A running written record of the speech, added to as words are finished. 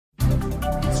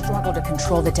struggle to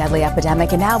control the deadly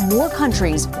epidemic, and now more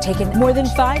countries have taken. More than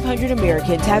 500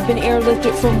 Americans have been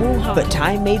airlifted from Wuhan, but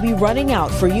time may be running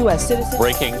out for U.S. citizens.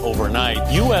 Breaking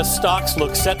overnight, U.S. stocks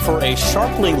look set for a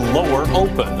sharply lower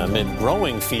open amid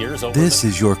growing fears over. This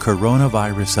is your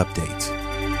coronavirus update.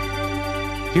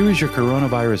 Here is your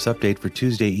coronavirus update for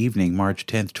Tuesday evening, March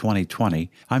 10th,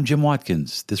 2020. I'm Jim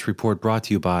Watkins. This report brought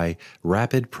to you by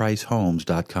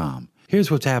RapidPriceHomes.com. Here's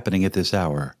what's happening at this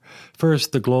hour.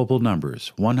 First, the global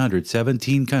numbers.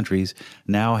 117 countries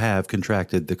now have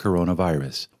contracted the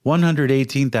coronavirus.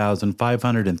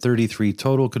 118,533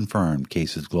 total confirmed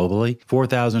cases globally,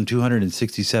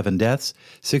 4,267 deaths,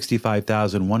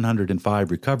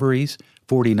 65,105 recoveries,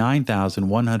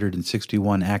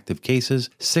 49,161 active cases,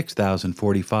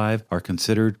 6,045 are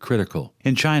considered critical.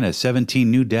 In China, 17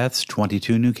 new deaths,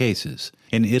 22 new cases.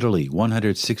 In Italy,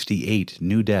 168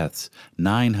 new deaths,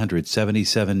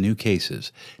 977 new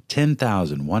cases,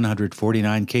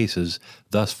 10,149 cases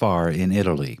thus far in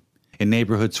Italy. In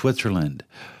neighborhood Switzerland,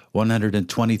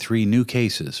 123 new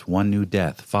cases, 1 new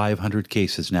death, 500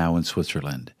 cases now in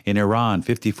Switzerland. In Iran,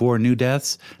 54 new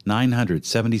deaths,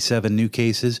 977 new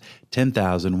cases,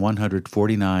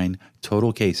 10,149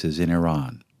 total cases in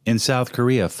Iran. In South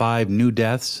Korea, 5 new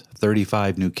deaths,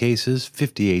 35 new cases,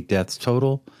 58 deaths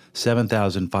total,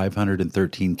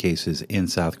 7,513 cases in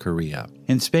South Korea.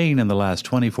 In Spain, in the last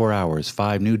 24 hours,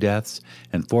 5 new deaths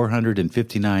and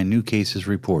 459 new cases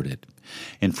reported.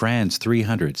 In France,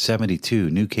 372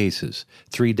 new cases,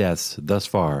 3 deaths thus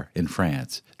far in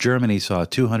France. Germany saw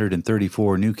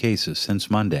 234 new cases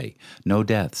since Monday, no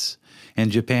deaths. In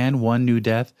Japan, 1 new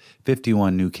death,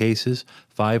 51 new cases,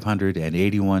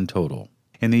 581 total.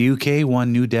 In the UK,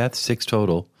 1 new death, 6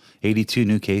 total, 82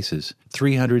 new cases,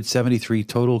 373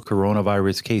 total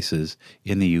coronavirus cases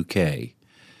in the UK.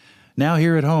 Now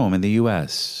here at home in the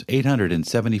U.S.,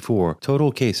 874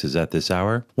 total cases at this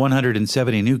hour,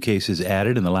 170 new cases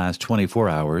added in the last 24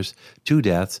 hours, 2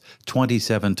 deaths,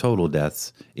 27 total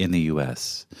deaths in the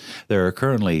U.S. There are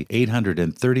currently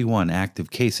 831 active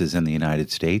cases in the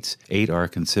United States. 8 are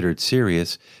considered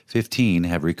serious, 15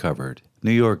 have recovered. New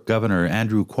York Governor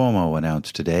Andrew Cuomo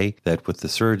announced today that with the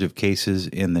surge of cases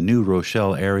in the New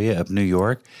Rochelle area of New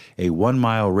York, a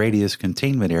 1-mile radius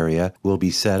containment area will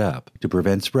be set up to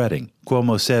prevent spreading.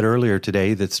 Cuomo said earlier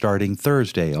today that starting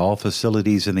Thursday, all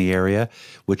facilities in the area,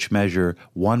 which measure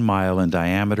 1 mile in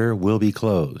diameter, will be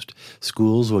closed.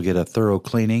 Schools will get a thorough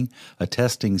cleaning, a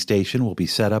testing station will be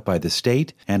set up by the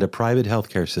state, and a private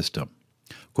healthcare system.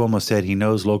 Cuomo said he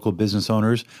knows local business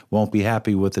owners won't be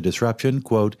happy with the disruption.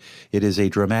 Quote, "It is a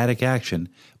dramatic action,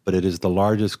 but it is the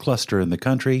largest cluster in the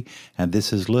country, and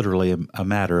this is literally a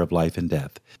matter of life and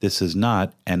death. This is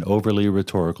not an overly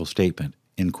rhetorical statement,"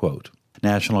 end quote.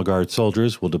 National Guard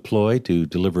soldiers will deploy to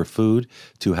deliver food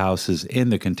to houses in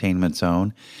the containment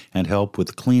zone and help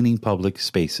with cleaning public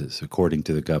spaces, according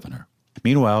to the governor.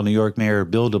 Meanwhile, New York Mayor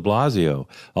Bill de Blasio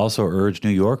also urged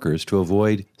New Yorkers to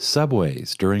avoid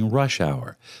subways during rush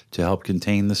hour to help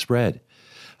contain the spread.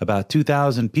 About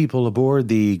 2,000 people aboard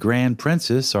the Grand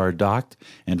Princess are docked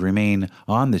and remain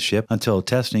on the ship until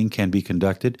testing can be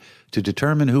conducted to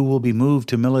determine who will be moved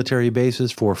to military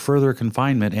bases for further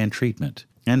confinement and treatment.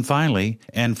 And finally,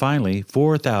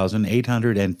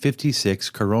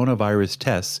 4,856 coronavirus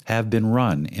tests have been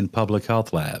run in public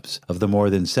health labs. Of the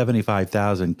more than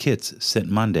 75,000 kits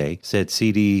sent Monday, said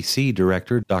CDC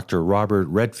Director Dr. Robert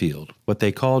Redfield. What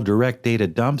they call direct data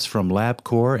dumps from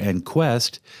LabCorp and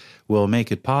Quest will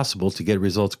make it possible to get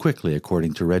results quickly,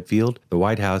 according to Redfield. The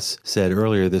White House said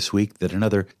earlier this week that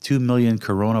another 2 million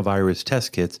coronavirus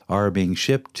test kits are being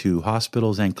shipped to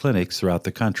hospitals and clinics throughout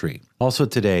the country. Also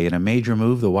today, in a major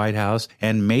move, the White House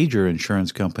and major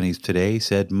insurance companies today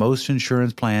said most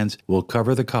insurance plans will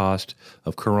cover the cost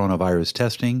of coronavirus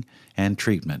testing and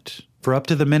treatment. For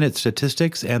up-to-the-minute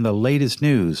statistics and the latest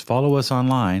news, follow us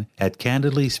online at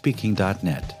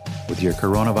candidlyspeaking.net. With your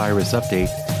coronavirus update,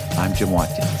 I'm Jim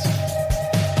Watkins.